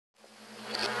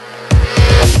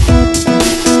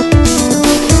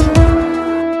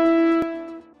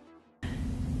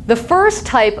The first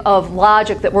type of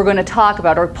logic that we're going to talk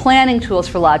about, or planning tools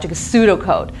for logic, is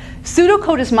pseudocode.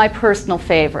 Pseudocode is my personal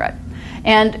favorite.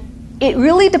 And it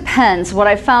really depends. What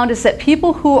I found is that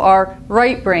people who are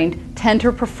right-brained tend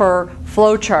to prefer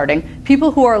flowcharting.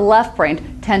 People who are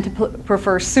left-brained tend to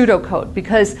prefer pseudocode,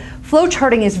 because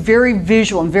flowcharting is very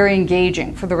visual and very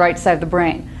engaging for the right side of the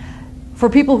brain. For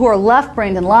people who are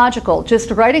left-brained and logical,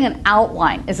 just writing an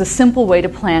outline is a simple way to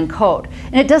plan code.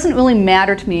 And it doesn't really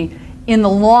matter to me in the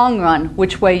long run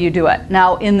which way you do it.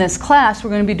 Now, in this class, we're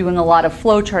going to be doing a lot of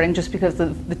flowcharting just because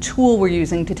of the tool we're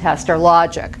using to test our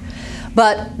logic.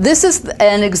 But this is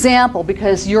an example,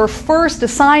 because your first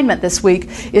assignment this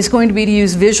week is going to be to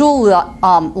use visual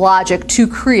logic to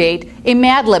create a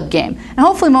Mad Lib game. And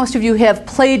hopefully most of you have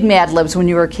played Mad Libs when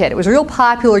you were a kid. It was a real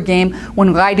popular game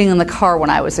when riding in the car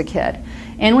when I was a kid.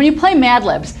 And when you play Mad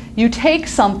Libs, you take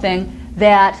something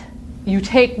that you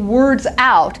take words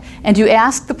out and you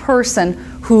ask the person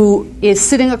who is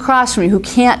sitting across from you, who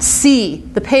can't see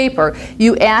the paper,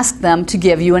 you ask them to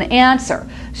give you an answer.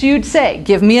 So you'd say,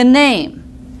 give me a name,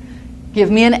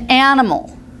 give me an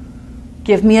animal,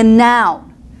 give me a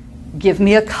noun, give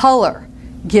me a color,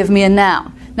 give me a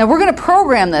noun. Now we're going to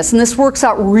program this, and this works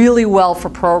out really well for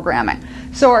programming.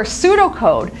 So our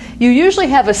pseudocode, you usually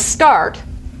have a start,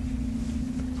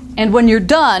 and when you're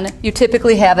done, you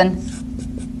typically have an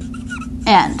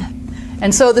end.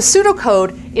 And so the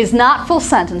pseudocode is not full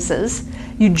sentences.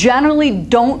 You generally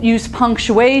don't use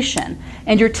punctuation,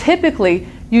 and you're typically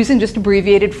using just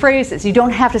abbreviated phrases. You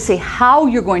don't have to say how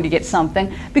you're going to get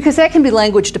something, because that can be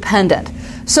language dependent.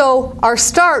 So our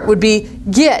start would be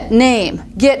get name,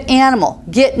 get animal,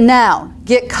 get noun,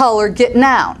 get color, get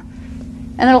noun.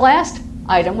 And the last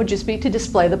item would just be to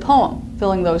display the poem,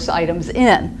 filling those items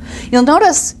in. You'll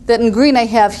notice that in green I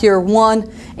have here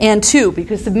 1 and 2,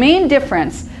 because the main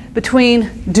difference between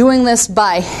doing this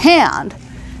by hand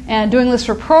and doing this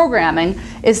for programming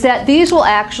is that these will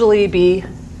actually be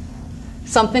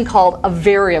something called a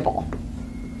variable.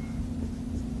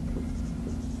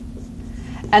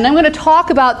 And I'm going to talk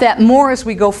about that more as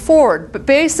we go forward, but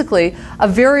basically a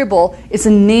variable is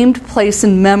a named place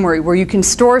in memory where you can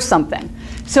store something.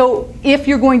 So if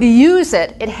you're going to use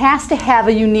it, it has to have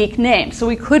a unique name. So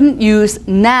we couldn't use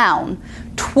noun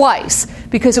twice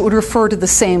because it would refer to the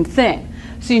same thing.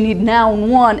 So you need noun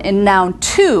 1 and noun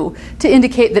 2 to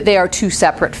indicate that they are two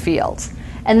separate fields.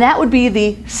 And that would be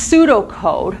the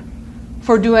pseudocode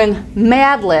for doing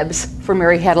Mad Libs for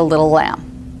Meri Had a Little Lamb.